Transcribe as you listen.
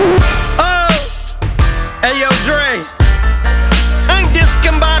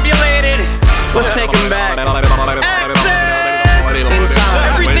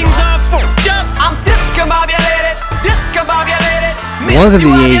Welcome to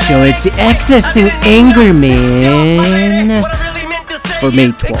the A Show. It's the Excess to Anger Man for May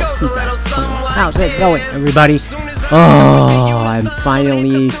 12th, 2020. How's it going, everybody? Oh, I'm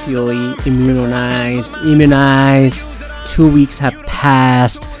finally feeling immunized. 2 weeks have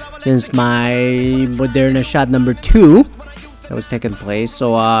passed since my Moderna shot number 2 that was taking place.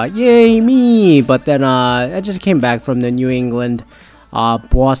 So, yay me! But then, I just came back from the New England,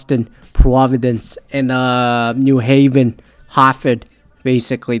 Boston, Providence, and New Haven, Hartford,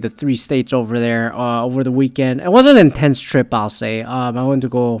 basically the 3 states over there over the weekend. It was an intense trip, I'll say. I went to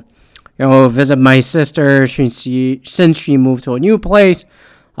go, visit my sister since she moved to a new place.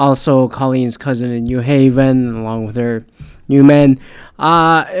 Also, Colleen's cousin in New Haven, along with her new men.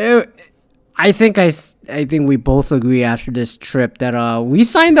 I think we both agree after this trip that we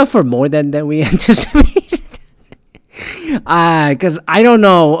signed up for more than we anticipated. Because I don't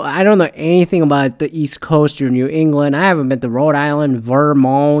know anything about the East Coast or New England. I haven't been to Rhode Island,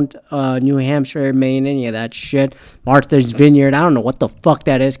 Vermont, New Hampshire, Maine, any of that shit. Martha's Vineyard, I don't know what the fuck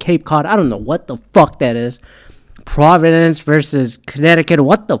that is. Cape Cod, I don't know what the fuck that is. Providence versus Connecticut,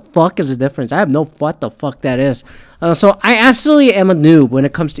 what the fuck is the difference? I have no what the fuck that is. So I absolutely am a noob when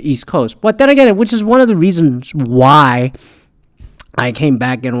it comes to East Coast. But then again, which is one of the reasons why I came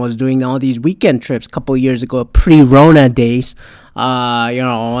back and was doing all these weekend trips a couple of years ago, pre-Rona days, when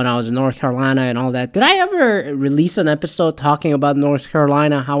I was in North Carolina and all that. Did I ever release an episode talking about North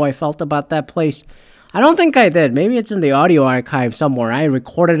Carolina, how I felt about that place? I don't think I did. Maybe it's in the audio archive somewhere. I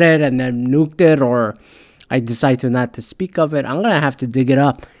recorded it and then nuked it, or I decided not to speak of it. I'm going to have to dig it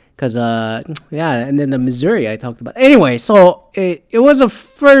up because, and then the Missouri I talked about. Anyway, so it was a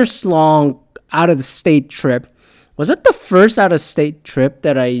first long out-of-the-state trip. Was it the first out-of-state trip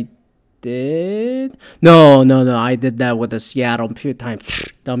that I did? No. I did that with Seattle a few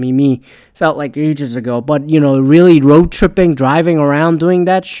times. Dummy me. Felt like ages ago. But, really road tripping, driving around, doing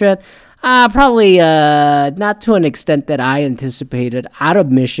that shit. Probably not to an extent that I anticipated out of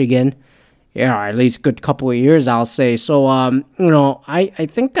Michigan. Yeah, at least a good couple of years, I'll say. So, I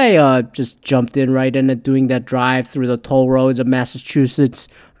think I just jumped in right into doing that drive through the toll roads of Massachusetts,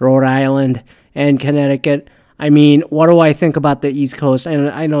 Rhode Island, and Connecticut. I mean, what do I think about the East Coast? And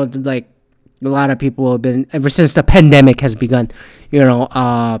I know, like, a lot of people have been, ever since the pandemic has begun,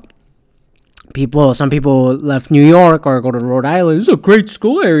 some people left New York or go to Rhode Island. It's a great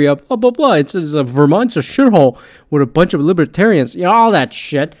school area, blah, blah, blah. It's Vermont's a shithole with a bunch of libertarians, all that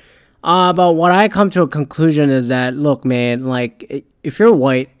shit. But what I come to a conclusion is that, look, man, like, if you're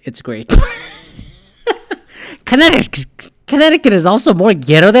white, it's great. Connecticut is also more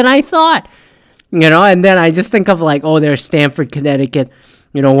ghetto than I thought. And then I just think of there's Stamford, Connecticut,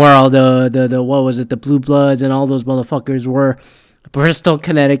 where all the Blue Bloods and all those motherfuckers were. Bristol,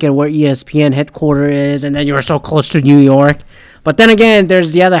 Connecticut, where ESPN headquarters is, and then you were so close to New York. But then again,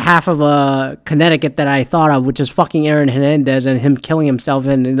 there's the other half of Connecticut that I thought of, which is fucking Aaron Hernandez and him killing himself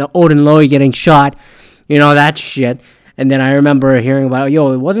and the Odin Lowe getting shot, that shit. And then I remember hearing about, it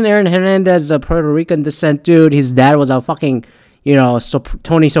wasn't Aaron Hernandez a Puerto Rican descent dude? His dad was a fucking,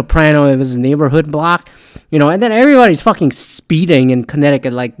 Tony Soprano. It was his neighborhood block, and then everybody's fucking speeding in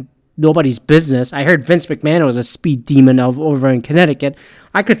Connecticut like nobody's business. I heard Vince McMahon was a speed demon over in Connecticut.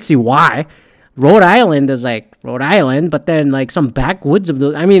 I could see why. Rhode Island is like Rhode Island, but then like some backwoods of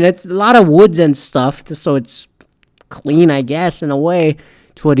those. I mean, it's a lot of woods and stuff, so it's clean, I guess, in a way,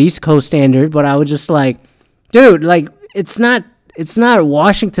 to an East Coast standard. But I was just like, dude, like, it's not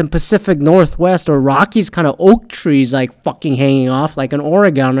Washington Pacific Northwest or Rockies kind of oak trees like fucking hanging off like in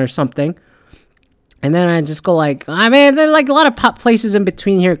Oregon or something. And then I just go like, there's like a lot of places in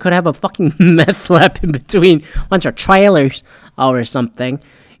between here could have a fucking meth lab in between, a bunch of trailers or something,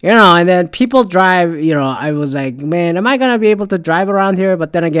 and then people drive, I was like, man, am I going to be able to drive around here?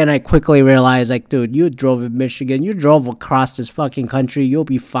 But then again, I quickly realized, like, dude, you drove in Michigan, you drove across this fucking country, you'll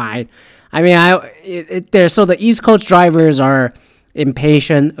be fine. I mean, so the East Coast drivers are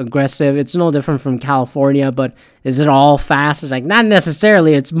impatient, aggressive. It's no different from California, but is it all fast? It's like, not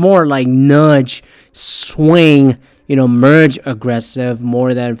necessarily. It's more like nudge, swing, merge aggressive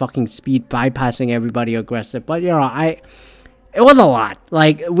more than fucking speed bypassing everybody aggressive. But, it was a lot.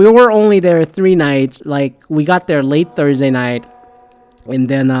 Like, we were only there 3 nights. Like, we got there late Thursday night, and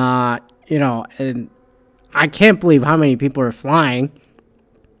then, and I can't believe how many people are flying.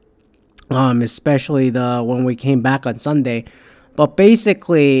 Especially when we came back on Sunday. But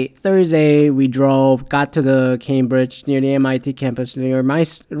basically, Thursday we drove, got to the Cambridge near the MIT campus,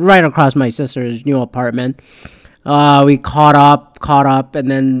 right across my sister's new apartment. We caught up,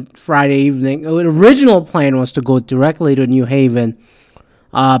 and then Friday evening, the original plan was to go directly to New Haven.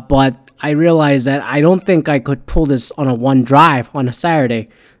 But I realized that I don't think I could pull this on a one drive on a Saturday.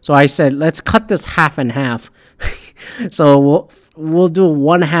 So I said, let's cut this half and half. So we'll do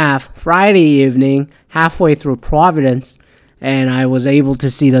one half Friday evening, halfway through Providence, and I was able to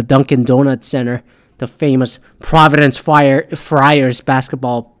see the Dunkin' Donuts Center, the famous Providence Friars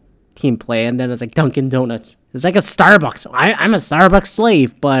basketball team play, and then it's like Dunkin' Donuts. It's like a Starbucks. I'm a Starbucks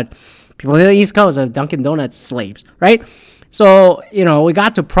slave, but people in the East Coast are Dunkin' Donuts slaves, right? So, we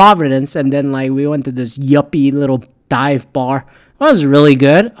got to Providence, and then, we went to this yuppie little dive bar. It was really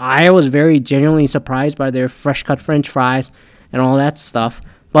good. I was very genuinely surprised by their fresh-cut French fries and all that stuff.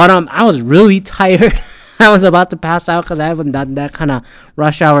 But I was really tired. I was about to pass out because I haven't done that kind of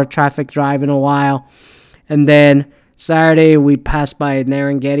rush hour traffic drive in a while. And then Saturday, we passed by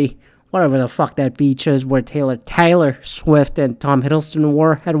Narragansett, whatever the fuck that beach is, where Taylor Swift and Tom Hiddleston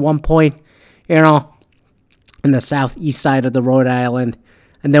were at one point, in the southeast side of the Rhode Island.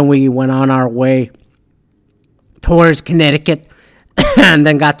 And then we went on our way towards Connecticut and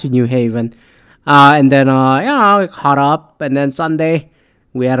then got to New Haven. And then, we caught up. And then Sunday,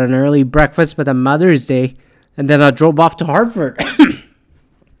 we had an early breakfast for the Mother's Day. And then I drove off to Hartford.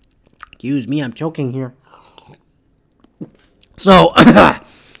 Excuse me, I'm choking here. So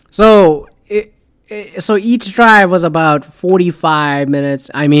each drive was about 45 minutes.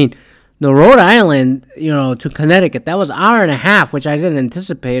 I mean, the Rhode Island, to Connecticut, that was an hour and a half, which I didn't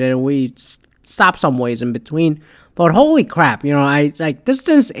anticipate, and we stopped some ways in between. But holy crap,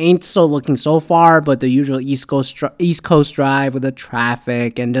 distance ain't looking so far, but the usual East Coast drive with the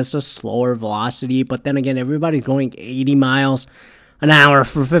traffic and just a slower velocity. But then again, everybody's going 80 miles an hour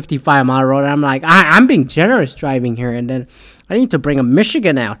for 55-mile road. And I'm like, I'm being generous driving here, and then I need to bring a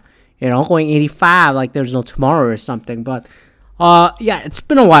Michigan out, going 85 like there's no tomorrow or something. But it's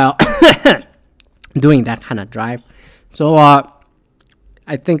been a while doing that kind of drive. So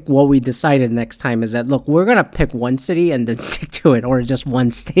I think what we decided next time is that, look, we're going to pick one city and then stick to it, or just one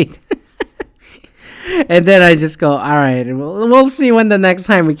state. And then I just go, all right, we'll see when the next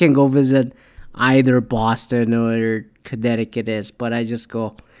time we can go visit either Boston or Connecticut is. But I just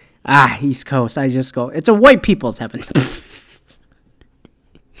go, East Coast. I just go, it's a white people's heaven.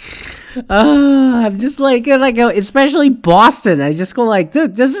 I'm just especially Boston. I just go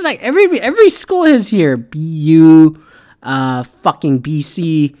dude, this is every school is here. BU, fucking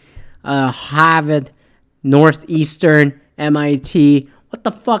BC, Harvard, Northeastern, MIT. What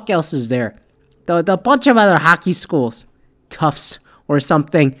the fuck else is there? The bunch of other hockey schools, Tufts or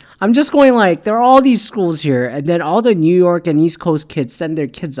something. I'm just going there are all these schools here, and then all the New York and East Coast kids send their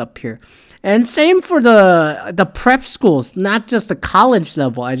kids up here. And same for the prep schools, not just the college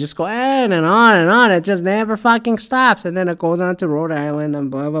level. I just go on and on and on. It just never fucking stops. And then it goes on to Rhode Island and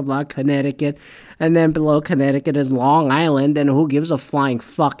blah, blah, blah, Connecticut. And then below Connecticut is Long Island. And who gives a flying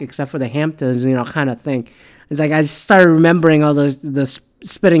fuck except for the Hamptons, kind of thing. It's I started remembering all the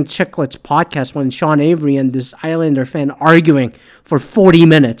Spitting Chicklets podcast when Sean Avery and this Islander fan arguing for 40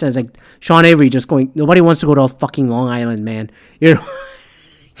 minutes. And it's Sean Avery just going, nobody wants to go to a fucking Long Island, man.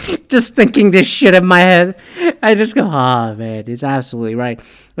 Just thinking this shit in my head. I just go, oh, man, he's absolutely right.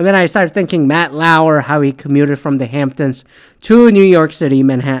 And then I started thinking Matt Lauer, how he commuted from the Hamptons to New York City,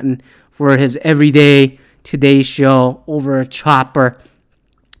 Manhattan, for his everyday Today show over a chopper.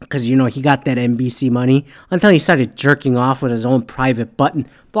 Because, he got that NBC money until he started jerking off with his own private button.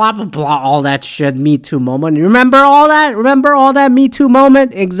 Blah, blah, blah, all that shit. Me Too moment. Remember all that? Remember all that Me Too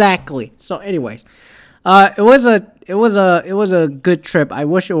moment? Exactly. So, anyways. It was a good trip. I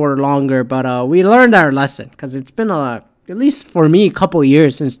wish it were longer, but we learned our lesson because it's been at least for me a couple of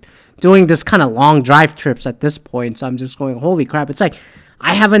years since doing this kind of long drive trips at this point. So I'm just going, holy crap! It's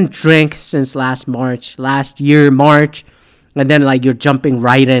I haven't drank since last year March, and then you're jumping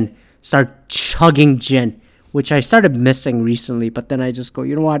right in, start chugging gin, which I started missing recently. But then I just go,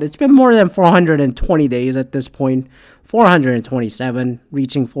 you know what? It's been more than 420 days at this point, 427,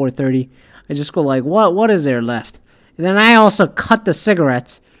 reaching 430. I just go what is there left? And then I also cut the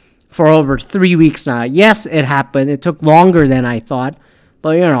cigarettes for over 3 weeks now. Yes, it happened. It took longer than I thought.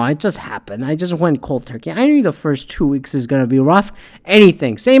 But, it just happened. I just went cold turkey. I knew the first 2 weeks is going to be rough.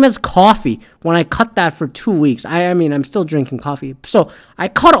 Anything. Same as coffee. When I cut that for 2 weeks, I mean, I'm still drinking coffee. So I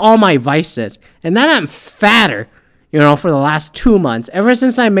cut all my vices. And then I'm fatter, for the last 2 months. Ever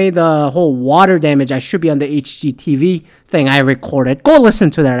since I made the whole water damage, I should be on the HGTV thing I recorded. Go listen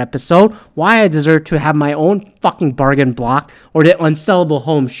to that episode. Why I deserve to have my own fucking bargain block or the Unsellable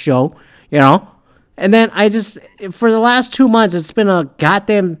Home show, And then I just, for the last 2 months, it's been a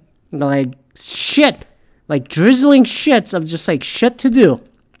goddamn, shit. Drizzling shits of just, shit to do.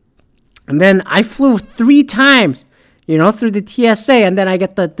 And then I flew 3 times, through the TSA. And then I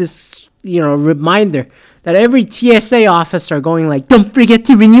get this reminder that every TSA officer going like, don't forget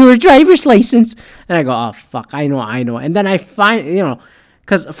to renew your driver's license. And I go, oh, fuck, I know. And then I find,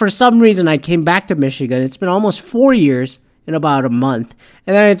 because for some reason I came back to Michigan. It's been almost 4 years in about a month.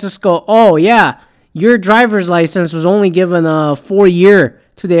 And then I just go, oh, yeah, your driver's license was only given a 4-year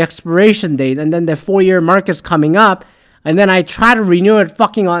to the expiration date. And then the 4-year mark is coming up. And then I try to renew it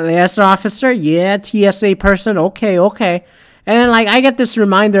fucking on the S officer. Yeah, TSA person. Okay. And then, like, I get this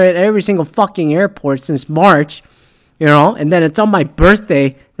reminder at every single fucking airport since March, and then it's on my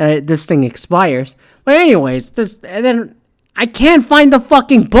birthday that this thing expires. But anyways, and then I can't find the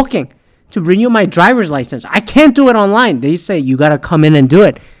fucking booking to renew my driver's license. I can't do it online. They say you gotta come in and do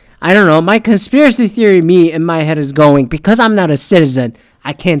it. I don't know. My conspiracy theory in my head is going, because I'm not a citizen,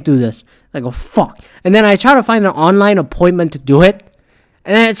 I can't do this. I go, fuck. And then I try to find an online appointment to do it.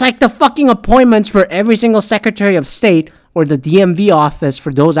 And then it's like the fucking appointments for every single Secretary of State or the DMV office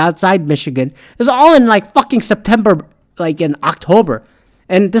for those outside Michigan is all in like fucking September, like in October.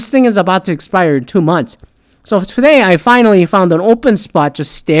 And this thing is about to expire in 2 months. So today I finally found an open spot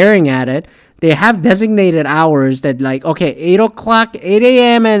just staring at it. They have designated hours that like, okay, 8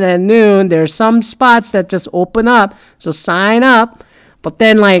 a.m. and then noon. There's some spots that just open up. So sign up. But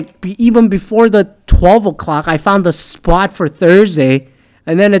then like even before the 12 o'clock, I found a spot for Thursday.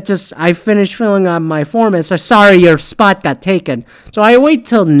 And then I finished filling out my form and said, sorry, your spot got taken. So I wait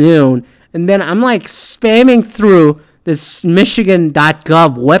till noon. And then I'm like spamming through this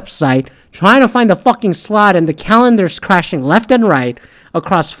Michigan.gov website trying to find the fucking slot, and the calendar's crashing left and right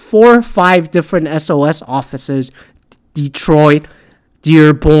across 4 or 5 different SOS offices. Detroit,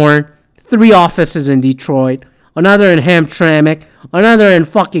 Dearborn, 3 offices in Detroit, another in Hamtramck, another in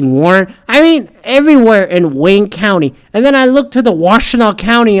fucking Warren. I mean, everywhere in Wayne County. And then I look to the Washtenaw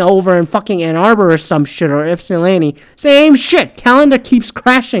County over in fucking Ann Arbor or some shit, or Ypsilanti. Same shit. Calendar keeps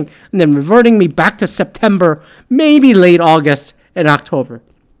crashing and then reverting me back to September, maybe late August and October.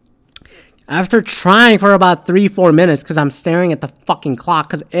 After trying for about 3-4 minutes, because I'm staring at the fucking clock,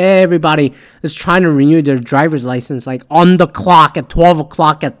 because everybody is trying to renew their driver's license, like on the clock at 12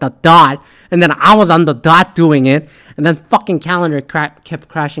 o'clock at the dot, and then I was on the dot doing it, and then fucking calendar kept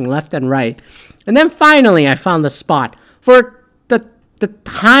crashing left and right. And then finally I found the spot for the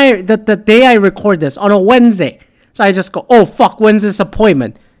time, the day I record this, on a Wednesday. So I just go, oh fuck, when's this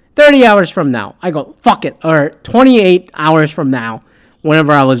appointment? 30 hours from now. I go, fuck it, or 28 hours from now.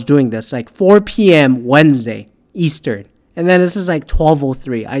 Whenever I was doing this, like 4 p.m. Wednesday, Eastern. And then this is like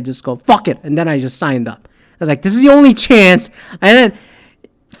 12:03. I just go, fuck it. And then I just signed up. I was like, this is the only chance. And then,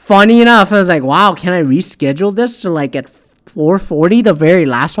 funny enough, I was like, wow, can I reschedule this to like at 4:40, the very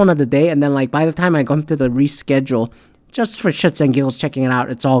last one of the day? And then like by the time I come to the reschedule, just for shits and giggles checking it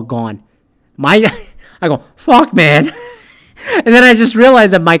out, it's all gone. I go, fuck, man. And then I just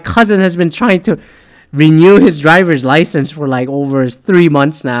realized that my cousin has been trying to renew his driver's license for like over 3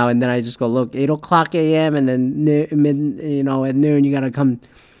 months now. And then I just go, look, 8 o'clock a.m. and then at noon you gotta come,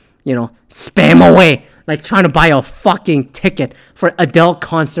 spam away, like trying to buy a fucking ticket for Adele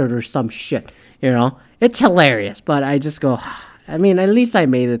concert or some shit. It's hilarious. But I just go, I mean, at least I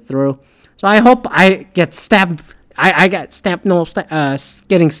made it through. So I hope I get stabbed. I got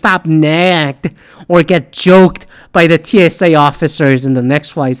getting stopped, nagged, or get joked by the TSA officers in the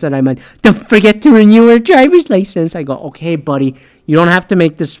next flights that I'm on. Don't forget to renew your driver's license. I go, okay, buddy, you don't have to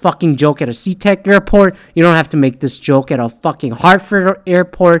make this fucking joke at a SeaTac airport. You don't have to make this joke at a fucking Hartford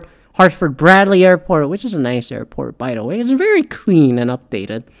airport, Hartford Bradley Airport, which is a nice airport, by the way. It's very clean and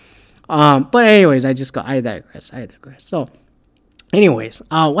updated. But anyways, I just go, I digress. So, anyways,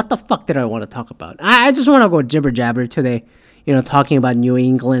 what the fuck did I want to talk about? I just want to go jibber jabber today, talking about New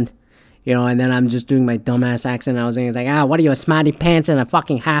England, and then I'm just doing my dumbass accent. I was saying, it's like, what are you, a smarty pants and a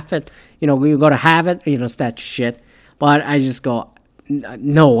fucking half it? You go to have it, it's that shit. But I just go,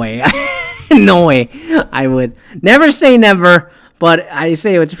 no way. No way. I would never say never, but I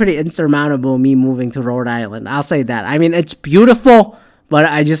say it's pretty insurmountable, me moving to Rhode Island. I'll say that. I mean, it's beautiful, but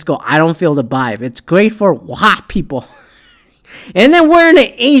I just go, I don't feel the vibe. It's great for white people. And then we're in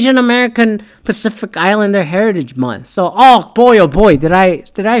the Asian American Pacific Islander Heritage Month. So, oh boy, did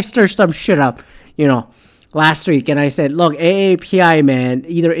I stir some shit up, last week. And I said, look, AAPI, man,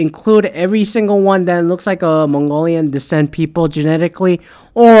 either include every single one that looks like a Mongolian descent people genetically,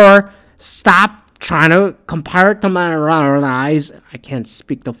 or stop trying to compare it to minorities. I can't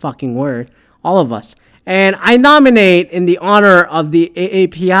speak the fucking word. All of us. And I nominate, in the honor of the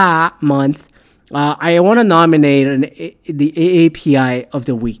AAPI month, I want to nominate the AAPI of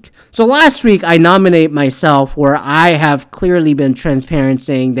the week. So last week, I nominate myself where I have clearly been transparent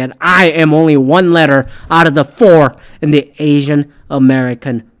saying that I am only one letter out of the 4 in the Asian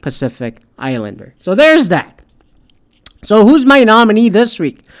American Pacific Islander. So there's that. So who's my nominee this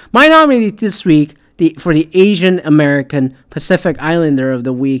week? My nominee this week for the Asian American Pacific Islander of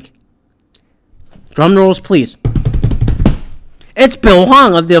the week. Drum rolls, please. It's Bill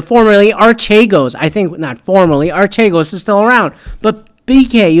Hwang of the formerly Archegos. I think not formerly. Archegos is still around. But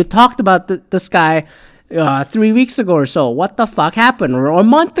BK, you talked about this guy 3 weeks ago or so. What the fuck happened? Or a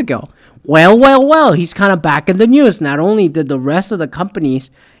month ago? Well. He's kind of back in the news. Not only did the rest of the companies,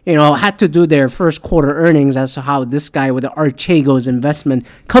 had to do their first quarter earnings as to how this guy with the Archegos investment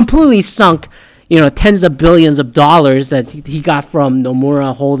completely sunk, tens of billions of dollars that he got from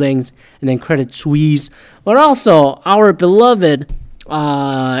Nomura Holdings and then Credit Suisse. But also our beloved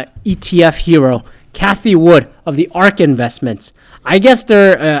ETF hero, Cathie Wood of the ARK Investments. I guess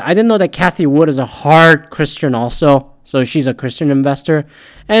I didn't know that Cathie Wood is a hard Christian also. So she's a Christian investor.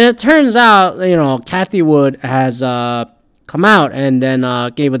 And it turns out, Cathie Wood has come out and then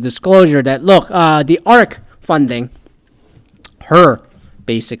gave a disclosure that, look, the ARK funding,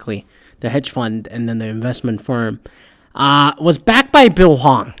 basically, the hedge fund and then the investment firm, was backed by Bill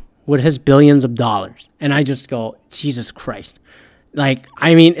Hwang with his billions of dollars. And I just go, Jesus Christ.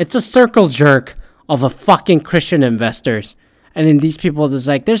 It's a circle jerk of a fucking Christian investors. And then these people just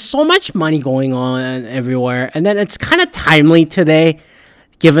there's so much money going on everywhere. And then it's kind of timely today,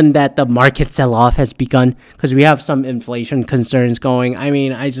 given that the market sell-off has begun, because we have some inflation concerns going.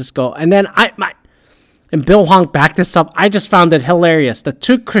 I just go, and then and Bill Hwang backed this up. I just found it hilarious. The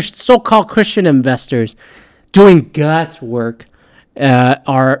two so-called Christian investors doing God's work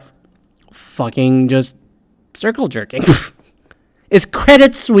are fucking just circle jerking. Is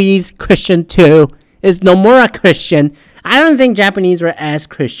Credit Suisse Christian too? Is Nomura Christian? I don't think Japanese were as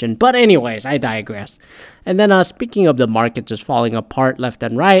Christian. But anyways, I digress. And then speaking of the market just falling apart left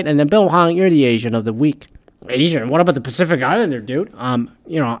and right, and then Bill Hwang, you're the Asian of the week. Asian? What about the Pacific Islander, dude?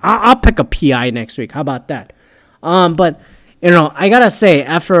 I'll pick a PI next week. How about that? But I gotta say,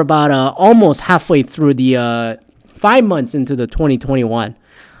 after about almost halfway through the 5 months into the 2021,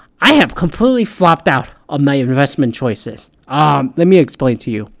 I have completely flopped out of my investment choices. Let me explain to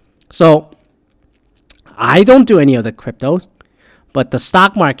you. So, I don't do any of the cryptos, but the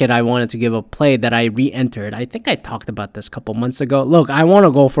stock market I wanted to give a play that I re-entered. I think I talked about this a couple months ago. Look, I want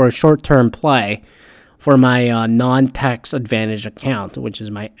to go for a short-term play for my non-tax advantage account, which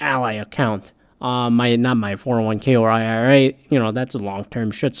is my Ally account. Not my 401k or IRA. That's a long-term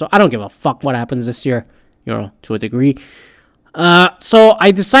shit. So I don't give a fuck what happens this year, to a degree. So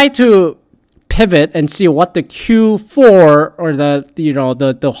I decide to pivot and see what the Q4 or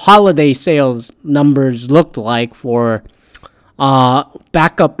the holiday sales numbers looked like for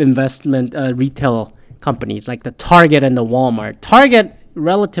backup investment retail companies like the Target and the Walmart. Target,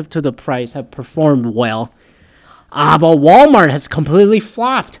 relative to the price, have performed well, but Walmart has completely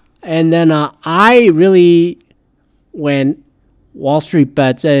flopped. And then I really went Wall Street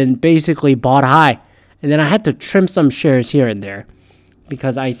bets and basically bought high, and then I had to trim some shares here and there,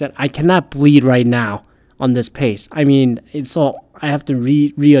 because I said I cannot bleed right now on this pace. So I have to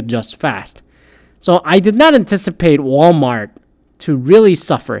readjust fast. So I did not anticipate Walmart to really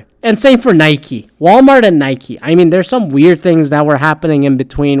suffer. And same for Nike. Walmart and Nike. There's some weird things that were happening in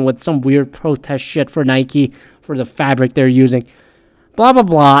between with some weird protest shit for Nike for the fabric they're using. Blah, blah,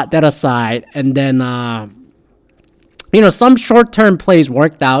 blah. That aside. And then, some short-term plays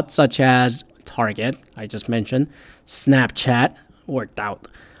worked out, such as Target, I just mentioned. Snapchat worked out,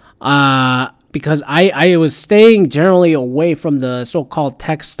 because I was staying generally away from the so-called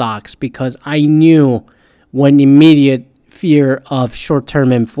tech stocks, because I knew when immediate fear of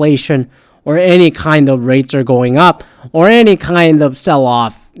short-term inflation or any kind of rates are going up or any kind of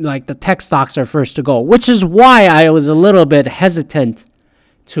sell-off, like the tech stocks are first to go, which is why I was a little bit hesitant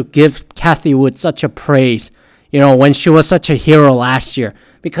to give Cathie Wood such a praise, when she was such a hero last year,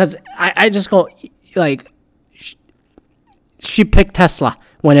 because I just go, she picked Tesla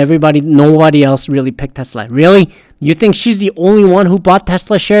when nobody else really picked Tesla. Really? You think she's the only one who bought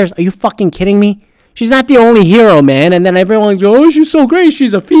Tesla shares? Are you fucking kidding me? She's not the only hero, man. And then everyone's going, oh, she's so great.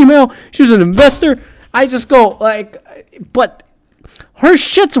 She's a female. She's an investor. I just go, but her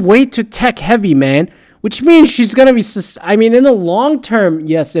shit's way too tech heavy, man. Which means she's going to be, in the long term,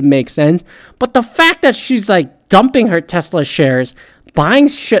 yes, it makes sense. But the fact that she's dumping her Tesla shares, buying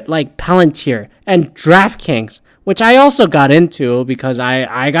shit like Palantir and DraftKings, which I also got into because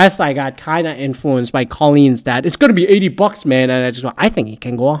I guess I got kind of influenced by Colleen's dad. It's going to be $80, man. And I just go, I think it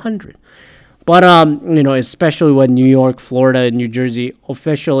can go 100. But especially when New York, Florida, and New Jersey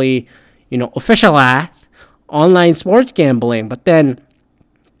officially, officialized online sports gambling. But then,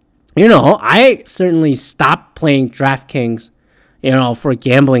 I certainly stopped playing DraftKings, for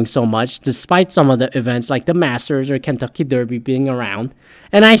gambling so much, despite some of the events like the Masters or Kentucky Derby being around.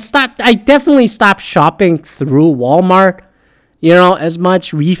 And I definitely stopped shopping through Walmart, as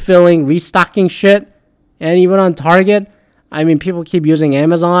much, restocking shit, and even on Target. I mean, people keep using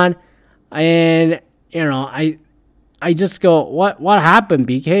Amazon, and, I just go, what happened,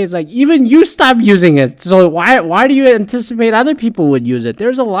 BK? It's like, even you stopped using it, so why do you anticipate other people would use it?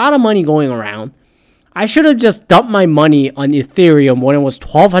 There's a lot of money going around. I should have just dumped my money on Ethereum when it was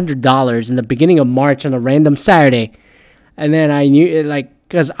 $1,200 in the beginning of March on a random Saturday. And then I knew it,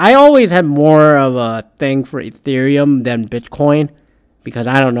 because I always had more of a thing for Ethereum than Bitcoin. Because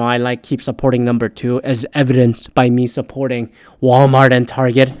I don't know, I keep supporting number 2, as evidenced by me supporting Walmart and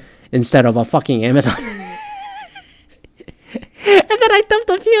Target instead of a fucking Amazon. And then I dumped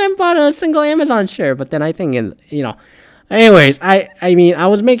a few and bought a single Amazon share. But then I think, anyways, I mean, I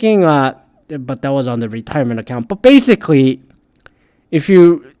was making, but that was on the retirement account. But basically, if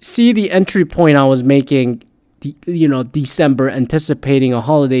you see the entry point I was making, December, anticipating a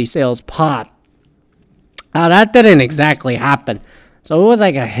holiday sales pop, that didn't exactly happen. So it was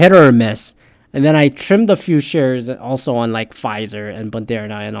like a hit or a miss. And then I trimmed a few shares also on Pfizer and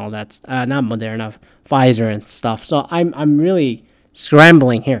Moderna and all that. Not Moderna, Pfizer and stuff. So I'm really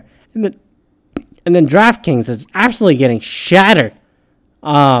scrambling here. And then DraftKings is absolutely getting shattered.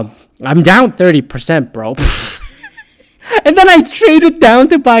 I'm down 30%, bro. And then I traded down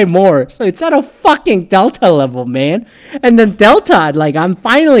to buy more. So it's at a fucking Delta level, man. And then Delta, I'm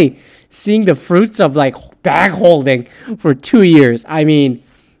finally seeing the fruits of bag holding for 2 years. I mean,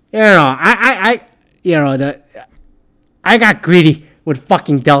 I got greedy with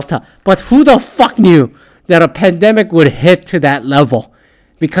fucking Delta. But who the fuck knew that a pandemic would hit to that level?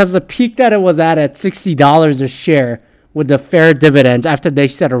 Because the peak that it was at $60 a share with the fair dividends after they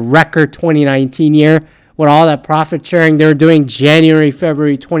set a record 2019 year with all that profit sharing they were doing January,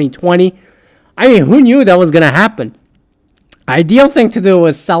 February 2020. I mean, who knew that was going to happen? Ideal thing to do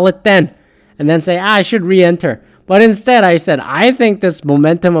was sell it then and then say, I should re-enter. But instead, I said, I think this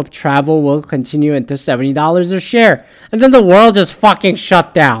momentum of travel will continue into $70 a share. And then the world just fucking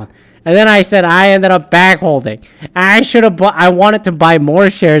shut down. And then I said, I ended up bag holding. I wanted to buy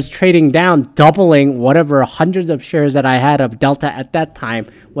more shares, trading down, doubling whatever hundreds of shares that I had of Delta at that time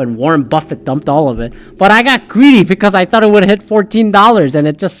when Warren Buffett dumped all of it. But I got greedy because I thought it would hit $14 and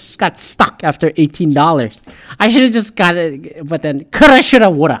it just got stuck after $18. I should have just got it, but then coulda, shoulda,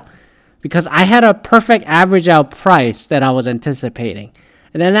 woulda. Because I had a perfect average out price that I was anticipating.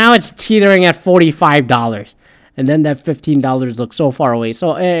 And then now it's teetering at $45. And then that $15 looks so far away.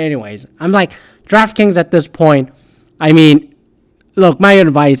 So anyways, I'm like, DraftKings at this point, I mean, look, my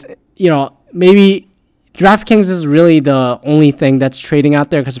advice, maybe DraftKings is really the only thing that's trading out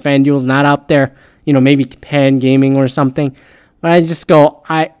there because FanDuel's not out there. Maybe Pan Gaming or something. But I just go,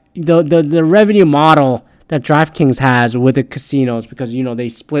 the revenue model that DraftKings has with the casinos, because, they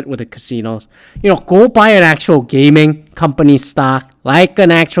split with the casinos, go buy an actual gaming company stock, like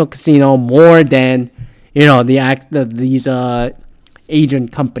an actual casino, more than these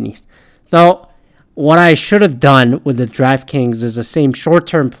agent companies. So what I should have done with the DraftKings is the same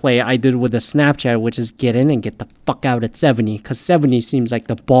short-term play I did with the Snapchat, which is get in and get the fuck out at 70, because 70 seems like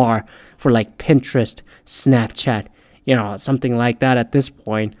the bar for Pinterest, Snapchat, something like that at this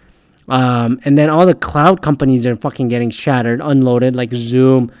point. And then all the cloud companies are fucking getting shattered, unloaded, like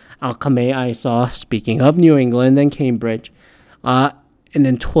Zoom, Alchemy, I saw, speaking of New England and Cambridge. And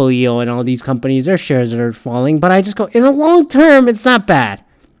then Twilio and all these companies, their shares are falling. But I just go, in the long term, it's not bad.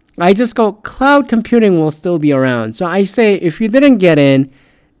 I just go, cloud computing will still be around. So I say, if you didn't get in,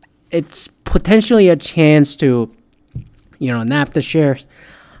 it's potentially a chance to, nap the shares.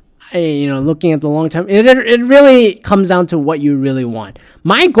 Looking at the long term, it really comes down to what you really want.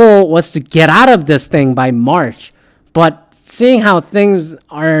 My goal was to get out of this thing by March. But seeing how things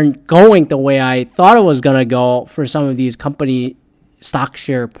aren't going the way I thought it was going to go for some of these company stock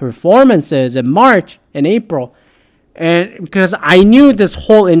share performances in March and April, and because I knew this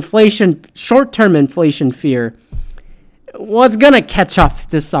whole short-term inflation fear was gonna catch up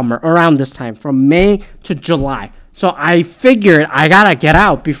this summer around this time from May to July. So I figured I gotta get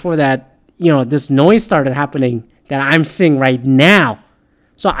out before that, this noise started happening that I'm seeing right now.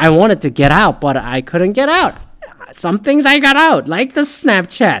 So I wanted to get out, but I couldn't get out. Some things I got out, like the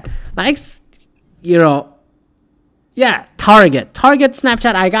Snapchat, Target,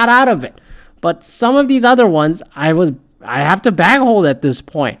 Snapchat, I got out of it. But some of these other ones, I have to bag hold at this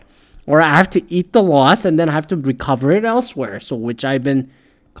point. or I have to eat the loss and then I have to recover it elsewhere. So which I've been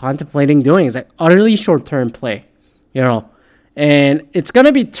contemplating doing is like utterly short-term play, and it's going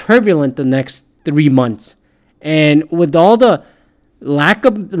to be turbulent the next 3 months. And with all the lack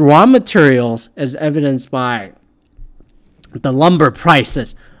of raw materials as evidenced by the lumber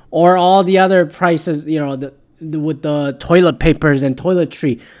prices or all the other prices, with the toilet papers and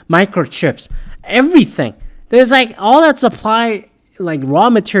toiletry, microchips, everything. There's like all that supply, like raw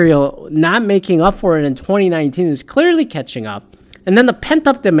material, not making up for it in 2019 is clearly catching up. And then the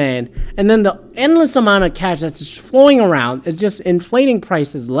pent-up demand, and then the endless amount of cash that's just flowing around is just inflating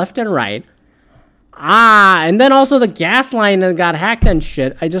prices left and right. And then also the gas line that got hacked and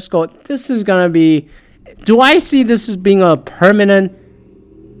shit. I just go, this is going to be... Do I see this as being a permanent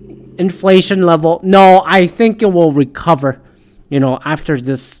inflation level? No, I think it will recover, after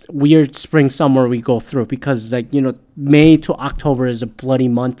this weird spring-summer we go through. Because, May to October is a bloody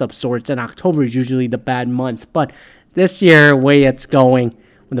month of sorts, and October is usually the bad month. But this year, way it's going,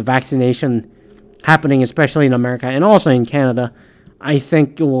 with the vaccination happening, especially in America and also in Canada, I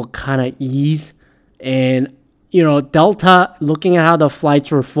think it will kind of ease. And, Delta, looking at how the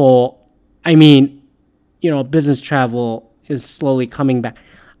flights were full, business travel is slowly coming back.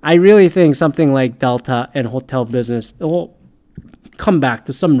 I really think something like Delta and hotel business will come back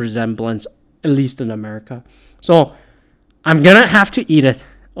to some resemblance, at least in America. So I'm going to have to eat it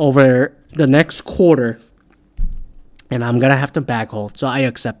over the next quarter. And I'm gonna have to bag hold, so I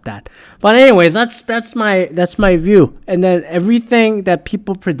accept that. But anyways, that's my view. And then everything that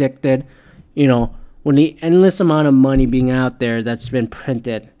people predicted, when the endless amount of money being out there that's been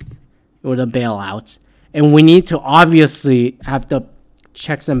printed with the bailouts, and we need to obviously have the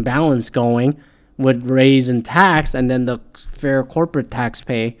checks and balance going with raise in tax, and then the fair corporate tax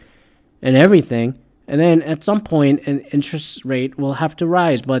pay, and everything. And then at some point, an interest rate will have to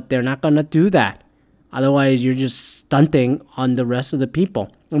rise, but they're not gonna do that. Otherwise, you're just stunting on the rest of the people.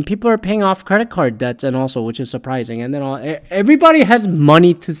 And people are paying off credit card debts, and also, which is surprising. And then everybody has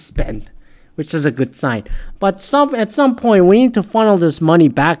money to spend, which is a good sign. But at some point, we need to funnel this money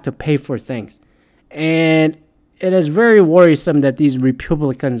back to pay for things. And it is very worrisome that these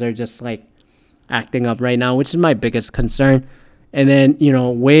Republicans are just like acting up right now, which is my biggest concern. And then,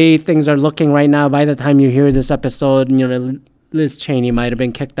 way things are looking right now, by the time you hear this episode, Liz Cheney might have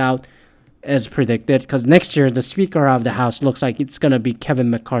been kicked out, as predicted, because next year the Speaker of the House looks like it's going to be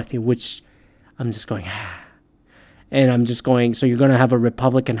Kevin McCarthy, which I'm just going, and I'm just going, so you're going to have a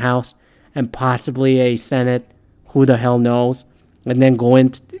Republican House and possibly a Senate, who the hell knows, and then go in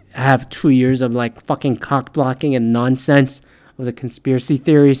to have 2 years of like fucking cock blocking and nonsense of the conspiracy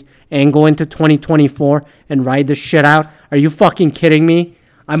theories and go into 2024 and ride the shit out. Are you fucking kidding me?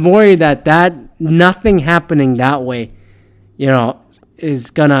 I'm worried that nothing happening that way, is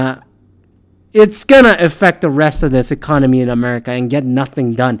gonna... It's going to affect the rest of this economy in America and get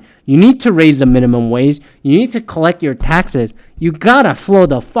nothing done. You need to raise the minimum wage. You need to collect your taxes. You got to flow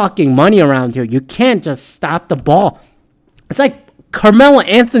the fucking money around here. You can't just stop the ball. It's like Carmelo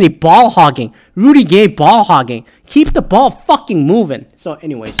Anthony ball hogging. Rudy Gay ball hogging. Keep the ball fucking moving. So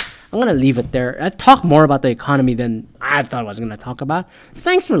anyways, I'm going to leave it there. I talk more about the economy than I thought I was going to talk about. So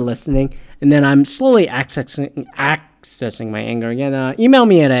thanks for listening. And then I'm slowly accessing my anger again. Email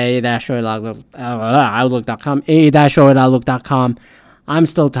me at a-show@outlook.com. a-show@outlook.com. I'm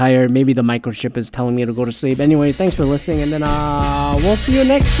still tired. Maybe the microchip is telling me to go to sleep. Anyways, thanks for listening. And then we'll see you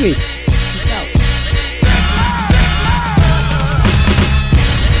next week.